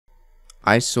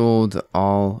I sold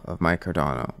all of my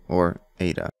Cardano, or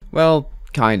ADA. Well,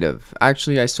 kind of.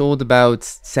 Actually, I sold about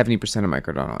 70% of my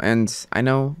Cardano, and I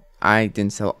know I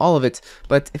didn't sell all of it,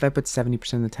 but if I put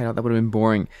 70% in the title, that would have been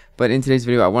boring. But in today's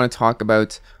video, I want to talk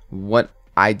about what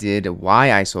I did,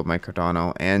 why I sold my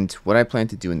Cardano, and what I plan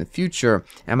to do in the future.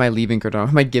 Am I leaving Cardano?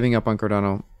 Am I giving up on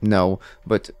Cardano? No,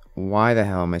 but why the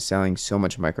hell am I selling so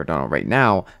much of my Cardano right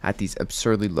now at these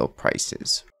absurdly low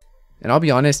prices? And I'll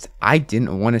be honest, I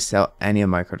didn't want to sell any of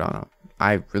my Cardano.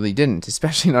 I really didn't,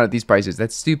 especially not at these prices.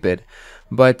 That's stupid.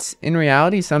 But in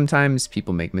reality, sometimes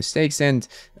people make mistakes, and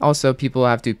also people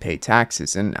have to pay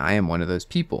taxes, and I am one of those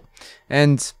people.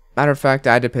 And matter of fact,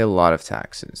 I had to pay a lot of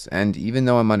taxes. And even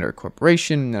though I'm under a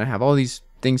corporation and I have all these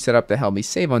things set up to help me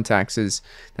save on taxes,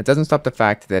 that doesn't stop the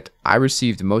fact that I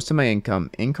received most of my income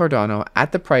in Cardano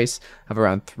at the price of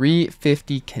around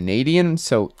 350 Canadian,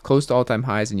 so close to all-time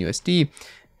highs in USD.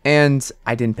 And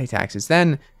I didn't pay taxes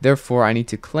then, therefore I need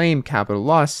to claim capital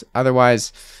loss.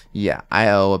 Otherwise, yeah, I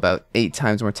owe about 8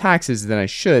 times more taxes than I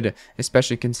should,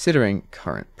 especially considering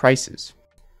current prices.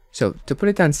 So to put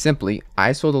it down simply,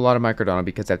 I sold a lot of my Cardano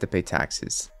because I have to pay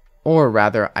taxes. Or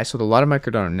rather, I sold a lot of my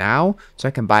Cardano now so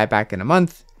I can buy it back in a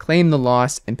month, claim the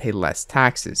loss, and pay less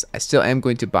taxes. I still am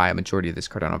going to buy a majority of this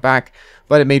Cardano back,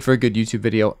 but it made for a good YouTube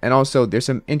video. And also, there's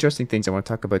some interesting things I want to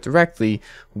talk about directly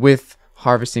with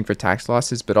harvesting for tax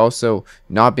losses, but also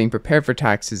not being prepared for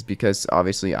taxes, because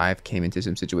obviously I've came into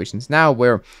some situations now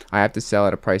where I have to sell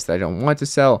at a price that I don't want to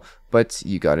sell, but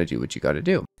you got to do what you got to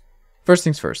do. First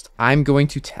things first, I'm going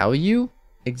to tell you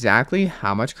exactly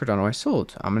how much Cardano I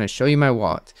sold. I'm going to show you my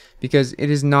wallet, because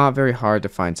it is not very hard to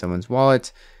find someone's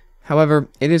wallet. However,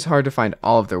 it is hard to find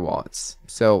all of their wallets.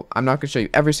 So I'm not going to show you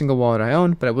every single wallet I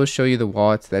own, but I will show you the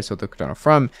wallets that I sold the Cardano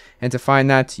from. And to find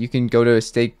that, you can go to a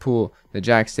stake pool, the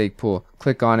Jack stake pool,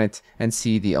 click on it and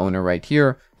see the owner right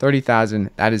here,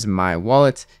 30,000. That is my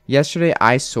wallet. Yesterday,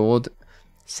 I sold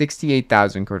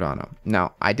 68,000 Cardano.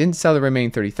 Now, I didn't sell the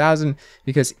remaining 30,000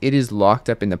 because it is locked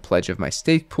up in the pledge of my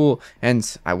stake pool,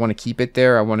 and I want to keep it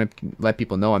there. I want to let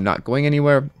people know I'm not going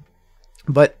anywhere.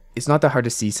 But it's not that hard to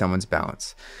see someone's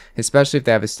balance, especially if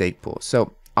they have a stake pool.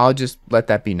 So I'll just let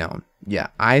that be known. Yeah,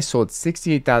 I sold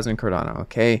 68,000 Cardano,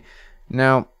 okay?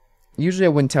 Now, usually I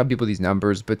wouldn't tell people these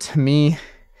numbers, but to me,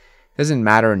 it doesn't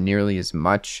matter nearly as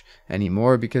much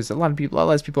anymore because a lot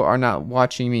less people are not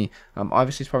watching me.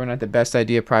 Obviously, it's probably not the best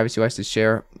idea privacy-wise to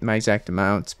share my exact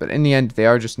amounts, but in the end, they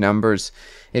are just numbers.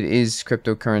 It is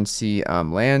cryptocurrency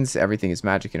lands. Everything is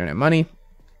magic internet money.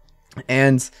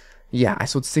 And yeah, I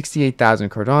sold 68,000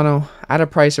 Cardano at a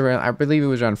price around, I believe it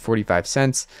was around 45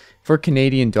 cents. For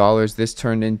Canadian dollars, this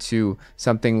turned into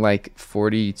something like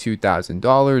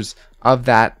 $42,000. Of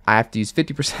that, I have to use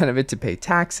 50% of it to pay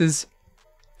taxes.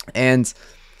 And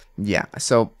yeah,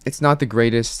 so it's not the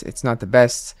greatest, it's not the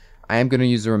best. I am going to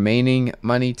use the remaining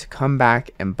money to come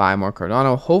back and buy more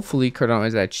Cardano. Hopefully, Cardano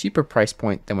is at a cheaper price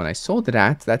point than when I sold it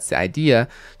at. That's the idea.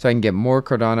 So I can get more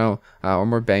Cardano or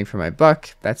more bang for my buck.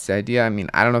 That's the idea. I mean,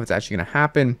 I don't know if it's actually going to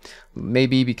happen.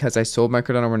 Maybe because I sold my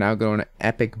Cardano, we're now going on an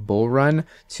epic bull run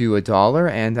to $1,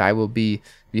 and I will be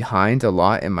behind a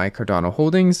lot in my Cardano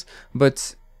holdings.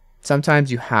 But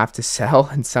sometimes you have to sell,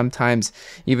 and sometimes,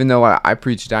 even though I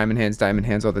preach diamond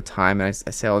hands all the time, and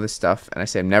I say all this stuff, and I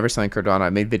say I'm never selling Cardano,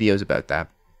 I made videos about that.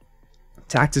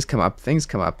 Taxes come up, things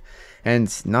come up,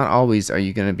 and not always are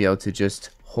you going to be able to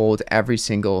just hold every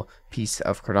single piece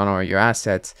of Cardano or your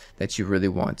assets that you really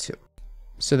want to.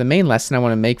 So the main lesson I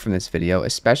want to make from this video,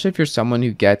 especially if you're someone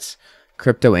who gets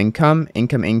crypto income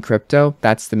in crypto,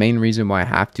 that's the main reason why I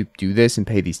have to do this and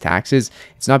pay these taxes.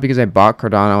 It's not because I bought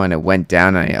Cardano and it went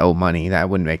down and I owe money. That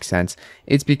wouldn't make sense.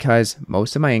 It's because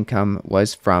most of my income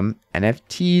was from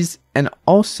NFTs and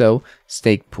also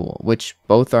stake pool, which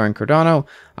both are in Cardano.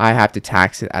 I have to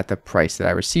tax it at the price that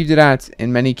I received it at.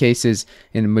 In many cases,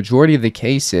 in the majority of the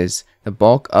cases, the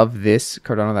bulk of this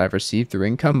Cardano that I've received through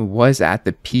income was at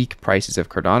the peak prices of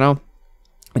Cardano.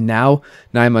 And now,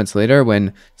 9 months later,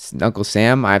 when Uncle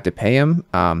Sam, I have to pay him,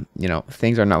 you know,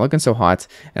 things are not looking so hot,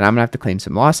 and I'm going to have to claim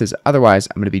some losses. Otherwise,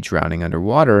 I'm going to be drowning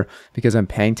underwater because I'm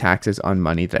paying taxes on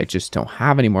money that I just don't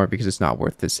have anymore because it's not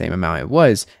worth the same amount it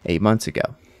was 8 months ago.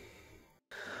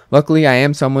 Luckily, I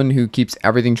am someone who keeps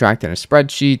everything tracked in a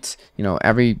spreadsheet,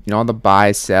 all the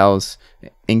buys, sells,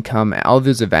 income, all of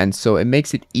those events. So it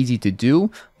makes it easy to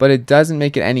do, but it doesn't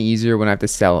make it any easier when I have to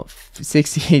sell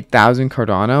 68,000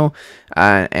 Cardano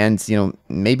and, you know,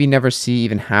 maybe never see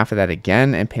even half of that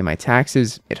again and pay my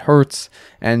taxes. It hurts.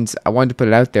 And I wanted to put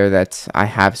it out there that I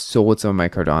have sold some of my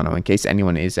Cardano in case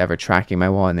anyone is ever tracking my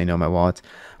wallet and they know my wallet.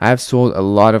 I have sold a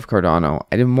lot of Cardano.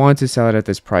 I didn't want to sell it at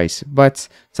this price, but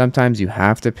sometimes you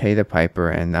have to pay the piper,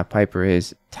 and that piper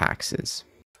is taxes.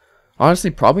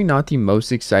 Honestly, probably not the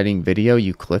most exciting video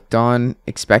you clicked on,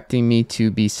 expecting me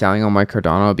to be selling all my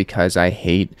Cardano because I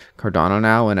hate Cardano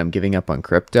now and I'm giving up on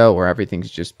crypto, or everything's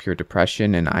just pure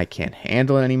depression and I can't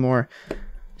handle it anymore.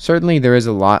 Certainly, there is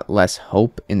a lot less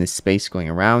hope in this space going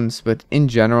around, but in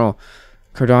general,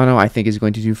 Cardano I think is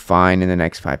going to do fine in the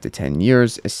next 5 to 10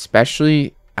 years,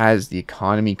 especially as the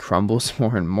economy crumbles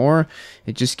more and more.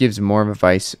 It just gives more of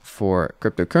advice for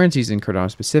cryptocurrencies, and Cardano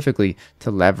specifically,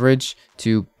 to leverage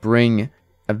to bring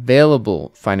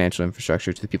available financial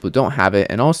infrastructure to the people who don't have it,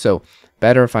 and also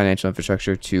better financial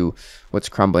infrastructure to what's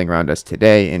crumbling around us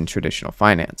today in traditional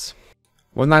finance.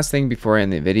 One last thing before I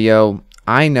end the video.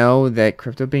 I know that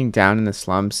crypto being down in the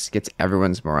slumps gets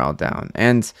everyone's morale down,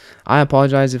 and I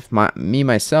apologize if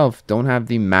myself don't have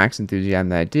the max enthusiasm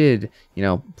that I did, you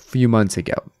know, a few months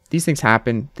ago. These things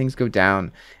happen, things go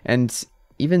down, and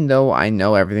even though I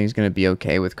know everything's going to be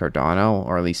okay with Cardano,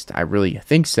 or at least I really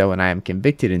think so, and I am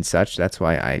convicted in such, that's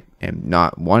why I am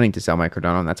not wanting to sell my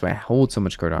Cardano, and that's why I hold so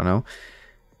much Cardano,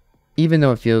 even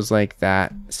though it feels like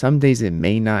that, some days it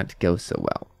may not go so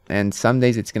well. And some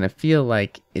days it's going to feel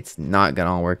like it's not going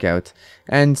to all work out.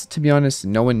 And to be honest,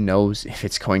 no one knows if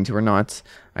it's going to or not.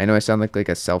 I know I sound like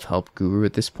a self-help guru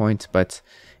at this point, but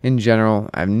in general,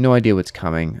 I have no idea what's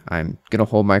coming. I'm going to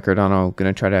hold my Cardano,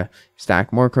 going to try to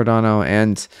stack more Cardano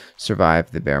and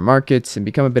survive the bear markets and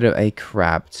become a bit of a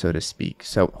crab, so to speak.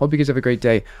 So hope you guys have a great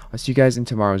day. I'll see you guys in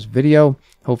tomorrow's video.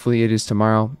 Hopefully it is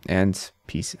tomorrow, and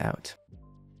peace out.